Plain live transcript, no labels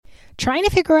Trying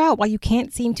to figure out why you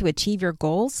can't seem to achieve your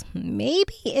goals?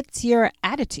 Maybe it's your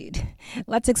attitude.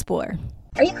 Let's explore.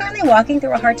 Are you currently walking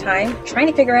through a hard time, trying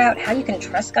to figure out how you can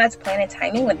trust God's plan and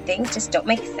timing when things just don't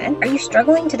make sense? Are you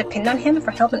struggling to depend on Him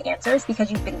for help and answers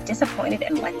because you've been disappointed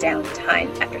and let down time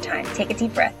after time? Take a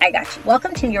deep breath. I got you.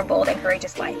 Welcome to Your Bold and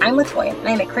Courageous Life. I'm Latoya, and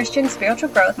I'm a Christian spiritual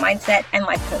growth, mindset, and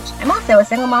life coach. I'm also a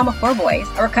single mom of 4 boys,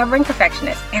 a recovering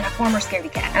perfectionist, and a former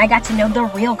scaredy cat. And I got to know the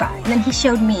real God. And then He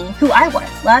showed me who I was,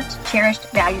 loved, cherished,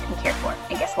 valued, and cared for.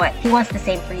 And guess what? He wants the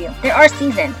same for you. There are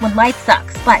seasons when life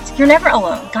sucks, but you're never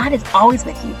alone. God is always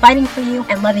with you, fighting for you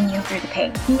and loving you through the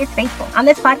pain. He is faithful. On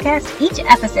this podcast, each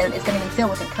episode is going to be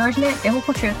filled with encouragement,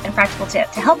 biblical truth, and practical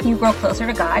tips to help you grow closer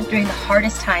to God during the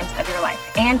hardest times of your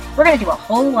life. And we're going to do a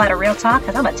whole lot of real talk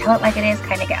because I'm a tell it like it is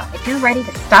kind of gal. If you're ready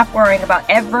to stop worrying about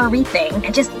everything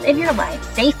and just live your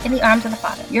life safe in the arms of the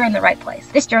Father, you're in the right place.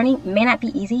 This journey may not be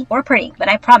easy or pretty, but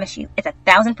I promise you, it's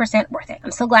 1,000% worth it.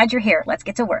 I'm so glad you're here. Let's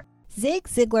get to work. Zig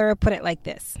Ziglar put it like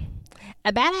this: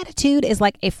 a bad attitude is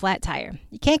like a flat tire.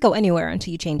 You can't go anywhere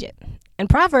until you change it. And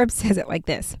Proverbs says it like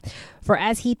this: for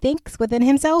as he thinks within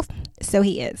himself, so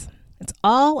he is. It's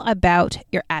all about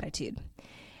your attitude.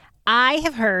 I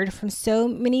have heard from so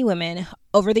many women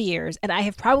over the years, and I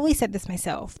have probably said this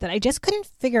myself, that I just couldn't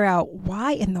figure out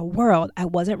why in the world I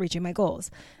wasn't reaching my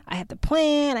goals. I had the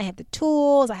plan, I had the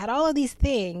tools, I had all of these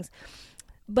things,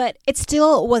 but it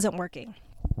still wasn't working.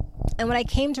 And what I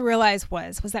came to realize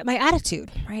was that my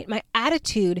attitude, right? My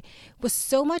attitude was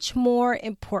so much more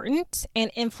important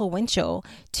and influential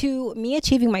to me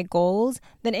achieving my goals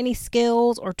than any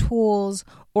skills or tools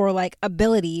or like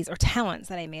abilities or talents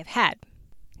that I may have had.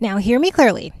 Now, hear me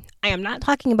clearly. I am not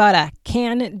talking about a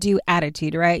can-do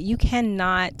attitude, right? You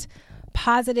cannot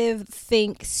positive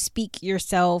think, speak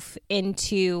yourself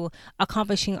into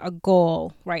accomplishing a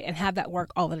goal, right? And have that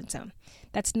work all on its own.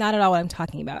 That's not at all what I'm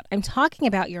talking about. I'm talking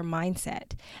about your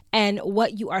mindset and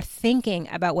what you are thinking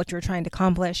about what you're trying to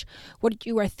accomplish, what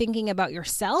you are thinking about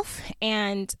yourself,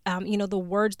 and, the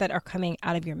words that are coming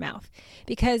out of your mouth.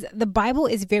 Because the Bible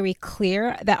is very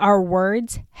clear that our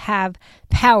words have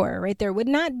power, right? There would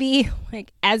not be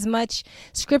like as much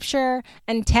scripture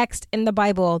and text in the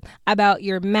Bible about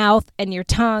your mouth and your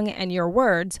tongue and your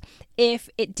words if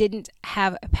it didn't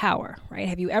have power, right?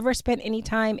 Have you ever spent any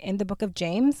time in the book of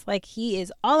James? Like, he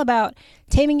is all about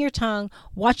taming your tongue,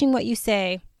 watching what you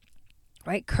say,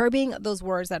 right? Curbing those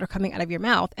words that are coming out of your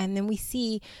mouth. And then we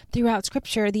see throughout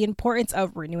scripture the importance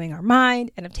of renewing our mind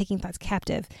and of taking thoughts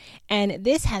captive. And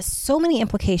this has so many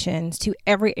implications to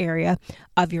every area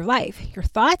of your life. Your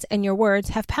thoughts and your words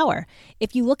have power.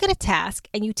 If you look at a task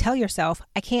and you tell yourself,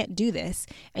 I can't do this,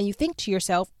 and you think to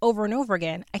yourself over and over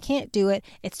again, I can't do it,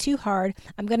 it's too hard,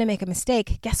 I'm going to make a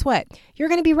mistake, guess what? You're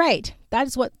going to be right. That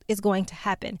is what is going to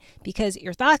happen because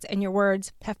your thoughts and your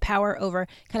words have power over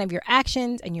kind of your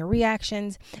actions and your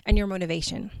reactions and your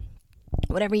motivation.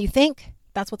 Whatever you think,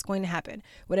 that's what's going to happen.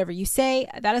 Whatever you say,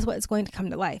 that is what is going to come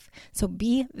to life. So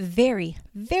be very,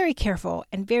 very careful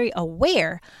and very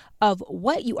aware of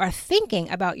what you are thinking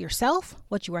about yourself,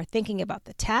 what you are thinking about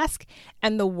the task,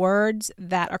 and the words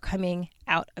that are coming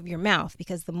out of your mouth.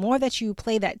 Because the more that you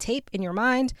play that tape in your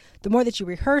mind, the more that you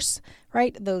rehearse,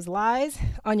 right, those lies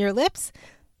on your lips,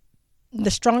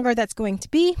 the stronger that's going to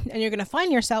be. And you're going to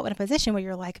find yourself in a position where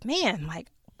you're like, man, like,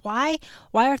 why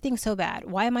are things so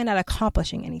bad? Why am I not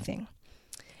accomplishing anything?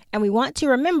 And we want to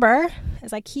remember,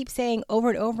 as I keep saying over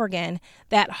and over again,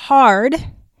 that hard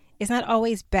is not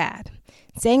always bad.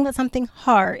 Saying that something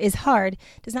is hard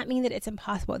does not mean that it's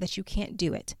impossible, that you can't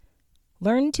do it.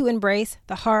 Learn to embrace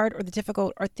the hard or the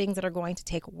difficult or things that are going to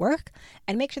take work,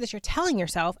 and make sure that you're telling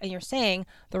yourself and you're saying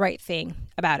the right thing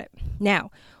about it.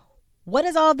 Now, what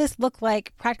does all this look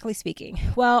like, practically speaking?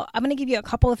 Well, I'm going to give you a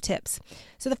couple of tips.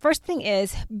 So the first thing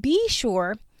is, be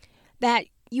sure that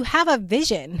you have a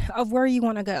vision of where you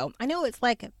want to go. I know it's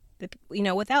like,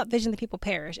 without vision, the people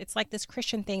perish. It's like this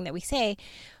Christian thing that we say,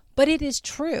 but it is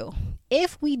true.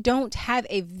 If we don't have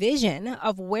a vision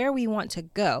of where we want to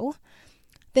go,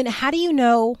 then how do you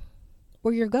know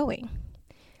where you're going?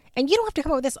 And you don't have to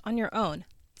come up with this on your own.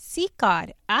 Seek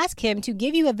God. Ask Him to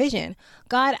give you a vision.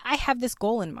 God, I have this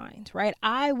goal in mind, right?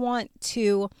 I want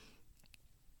to,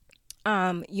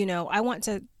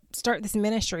 start this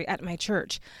ministry at my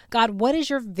church. God, what is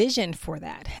your vision for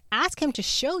that? Ask Him to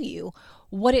show you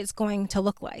what it's going to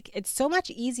look like. It's so much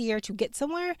easier to get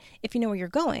somewhere if you know where you're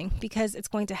going, because it's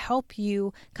going to help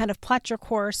you kind of plot your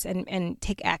course and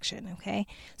take action, okay?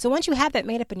 So once you have that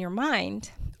made up in your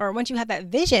mind, or once you have that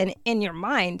vision in your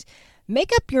mind,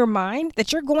 make up your mind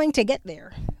that you're going to get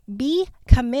there. Be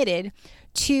committed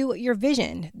to your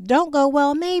vision. Don't go,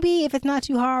 well, maybe if it's not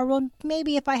too hard, well,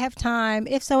 maybe if I have time,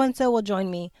 if so-and-so will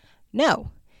join me.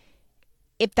 No.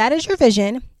 If that is your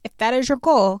vision, if that is your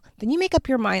goal, then you make up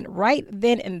your mind right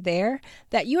then and there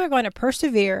that you are going to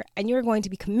persevere and you are going to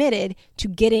be committed to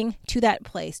getting to that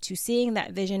place, to seeing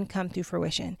that vision come to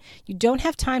fruition. You don't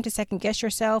have time to second guess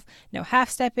yourself, no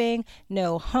half-stepping,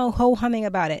 no ho-humming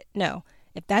about it. No.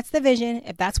 If that's the vision,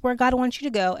 if that's where God wants you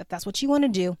to go, if that's what you want to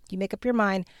do, you make up your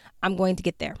mind, I'm going to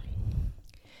get there.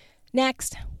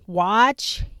 Next,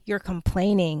 watch your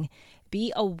complaining.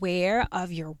 Be aware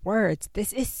of your words.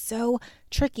 This is so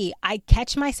tricky. I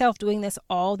catch myself doing this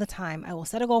all the time. I will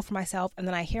set a goal for myself and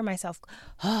then I hear myself,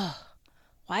 oh,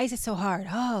 why is it so hard?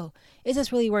 Oh, is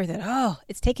this really worth it? Oh,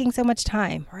 it's taking so much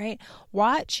time, right?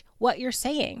 Watch what you're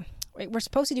saying. Right? We're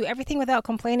supposed to do everything without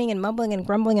complaining and mumbling and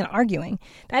grumbling and arguing.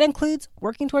 That includes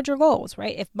working towards your goals,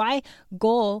 right? If my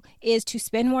goal is to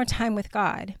spend more time with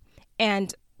God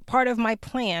and part of my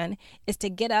plan is to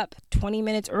get up 20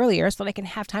 minutes earlier so that I can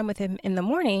have time with him in the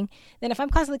morning, then if I'm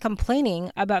constantly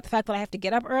complaining about the fact that I have to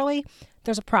get up early,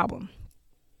 there's a problem.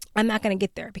 I'm not going to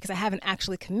get there because I haven't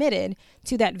actually committed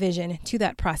to that vision, to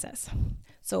that process.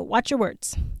 So watch your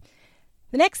words.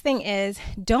 The next thing is,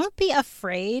 don't be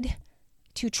afraid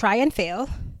to try and fail,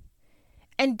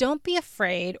 and don't be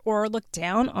afraid or look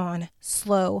down on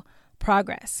slow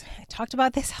progress. I talked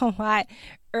about this a lot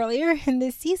earlier in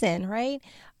this season, right?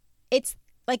 It's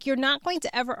like you're not going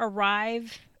to ever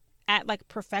arrive at like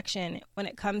perfection when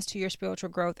it comes to your spiritual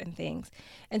growth and things.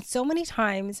 And so many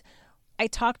times I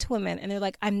talk to women and they're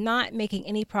like, I'm not making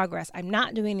any progress. I'm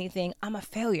not doing anything. I'm a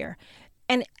failure.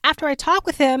 And after I talk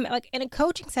with them, like in a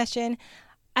coaching session,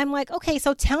 I'm like, okay,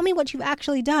 so tell me what you've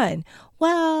actually done.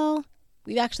 Well,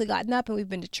 we've actually gotten up and we've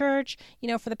been to church,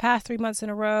 for the past 3 months in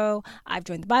a row. I've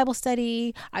joined the Bible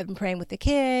study. I've been praying with the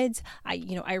kids.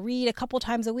 I read a couple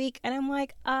times a week. And I'm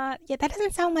like, yeah, that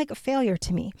doesn't sound like a failure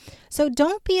to me. So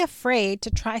don't be afraid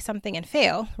to try something and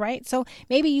fail, right? So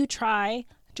maybe you try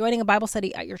joining a Bible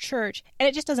study at your church and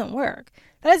it just doesn't work.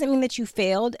 That doesn't mean that you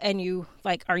failed and you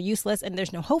are useless and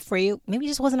there's no hope for you. Maybe it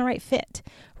just wasn't a right fit,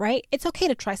 right? It's okay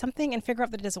to try something and figure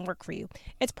out that it doesn't work for you.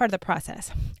 It's part of the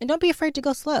process. And don't be afraid to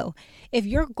go slow. If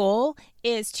your goal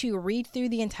is to read through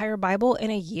the entire Bible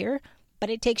in a year, but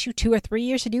it takes you 2 or 3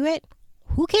 years to do it,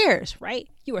 who cares, right?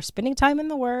 You are spending time in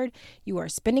the Word. You are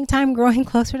spending time growing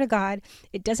closer to God.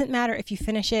 It doesn't matter if you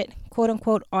finish it, quote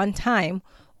unquote, on time,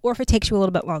 or if it takes you a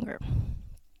little bit longer.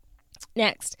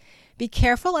 Next, be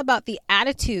careful about the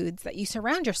attitudes that you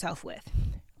surround yourself with.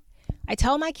 I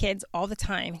tell my kids all the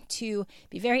time to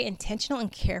be very intentional and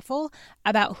careful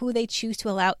about who they choose to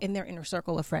allow in their inner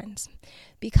circle of friends,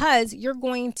 because you're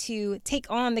going to take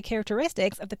on the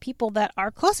characteristics of the people that are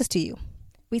closest to you.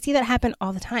 We see that happen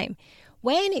all the time.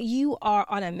 When you are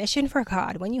on a mission for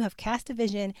God, when you have cast a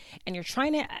vision and you're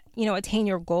trying to, attain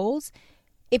your goals,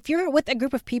 if you're with a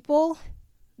group of people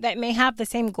that may have the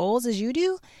same goals as you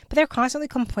do, but they're constantly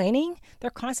complaining, they're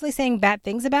constantly saying bad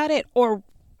things about it,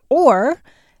 or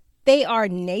they are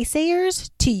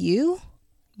naysayers to you,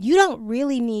 you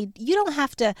don't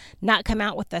have to not come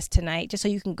out with us tonight just so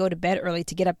you can go to bed early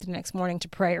to get up the next morning to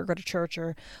pray or go to church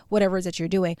or whatever it is that you're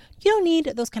doing. You don't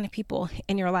need those kind of people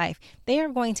in your life. They are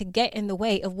going to get in the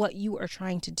way of what you are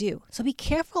trying to do. So be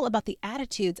careful about the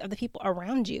attitudes of the people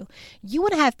around you. You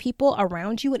want to have people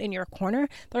around you and in your corner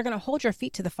that are going to hold your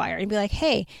feet to the fire and be like,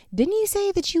 hey, didn't you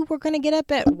say that you were going to get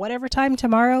up at whatever time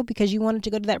tomorrow because you wanted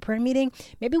to go to that prayer meeting?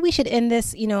 Maybe we should end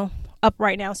this, up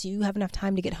right now so you have enough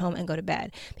time to get home and go to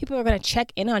bed. People are going to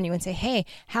check in on you and say, hey,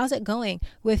 how's it going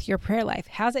with your prayer life?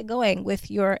 How's it going with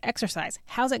your exercise?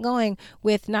 How's it going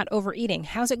with not overeating?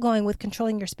 How's it going with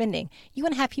controlling your spending? You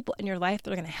want to have people in your life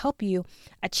that are going to help you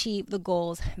achieve the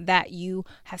goals that you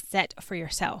have set for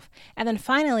yourself. And then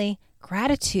finally,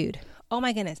 gratitude. Oh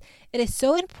my goodness. It is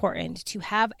so important to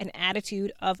have an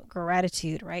attitude of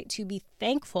gratitude, right? To be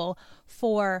thankful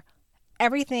for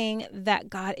everything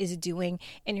that God is doing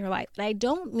in your life. And I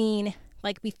don't mean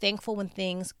be thankful when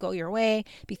things go your way,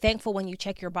 be thankful when you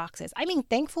check your boxes. I mean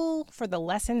thankful for the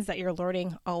lessons that you're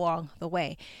learning along the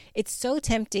way. It's so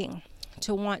tempting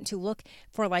to want to look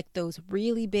for those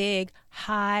really big,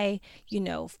 high,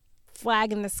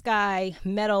 flag in the sky,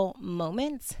 medal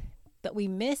moments, but we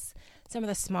miss some of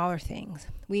the smaller things.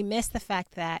 We miss the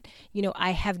fact that,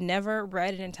 I have never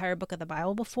read an entire book of the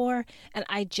Bible before, and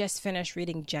I just finished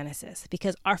reading Genesis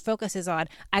because our focus is on,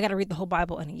 I got to read the whole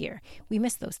Bible in a year. We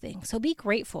miss those things. So be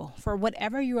grateful for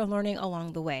whatever you are learning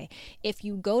along the way. If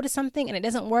you go to something and it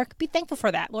doesn't work, be thankful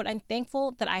for that. Lord, I'm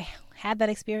thankful that I had that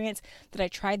experience, that I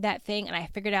tried that thing, and I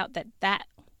figured out that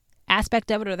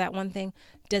aspect of it or that one thing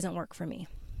doesn't work for me.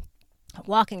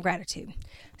 Walk in gratitude.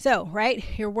 So,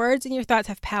 right, your words and your thoughts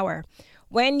have power.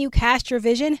 When you cast your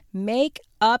vision, make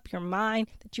up your mind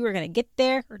that you are going to get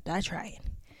there or die trying.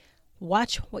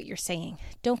 Watch what you're saying.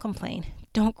 Don't complain.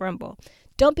 Don't grumble.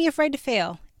 Don't be afraid to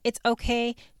fail. It's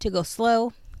okay to go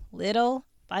slow, little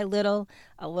by little.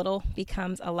 A little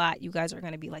becomes a lot. You guys are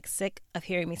going to be like sick of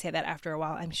hearing me say that after a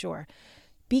while, I'm sure.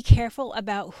 Be careful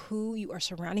about who you are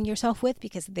surrounding yourself with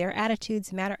because their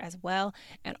attitudes matter as well.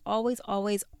 And always,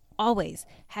 always, always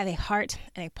have a heart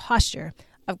and a posture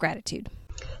of gratitude.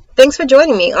 Thanks for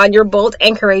joining me on Your Bold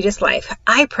and Courageous Life.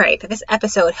 I pray that this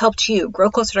episode helped you grow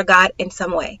closer to God in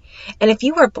some way. And if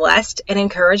you were blessed and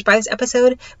encouraged by this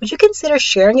episode, would you consider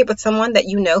sharing it with someone that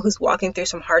you know who's walking through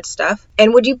some hard stuff?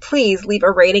 And would you please leave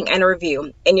a rating and a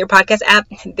review in your podcast app?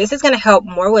 This is going to help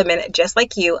more women just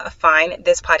like you find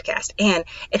this podcast. And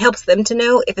it helps them to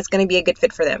know if it's going to be a good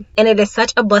fit for them. And it is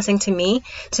such a blessing to me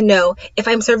to know if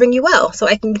I'm serving you well so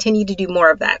I can continue to do more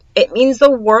of that. It means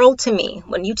the world to me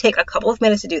when you take a couple of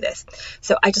minutes to do this.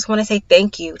 So I just want to say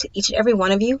thank you to each and every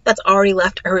one of you that's already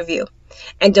left a review.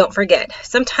 And don't forget,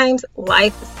 sometimes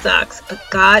life sucks, but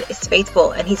God is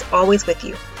faithful and He's always with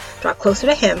you. Draw closer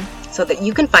to Him so that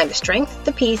you can find the strength,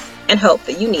 the peace, and hope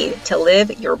that you need to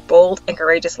live your bold and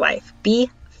courageous life. Be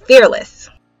fearless.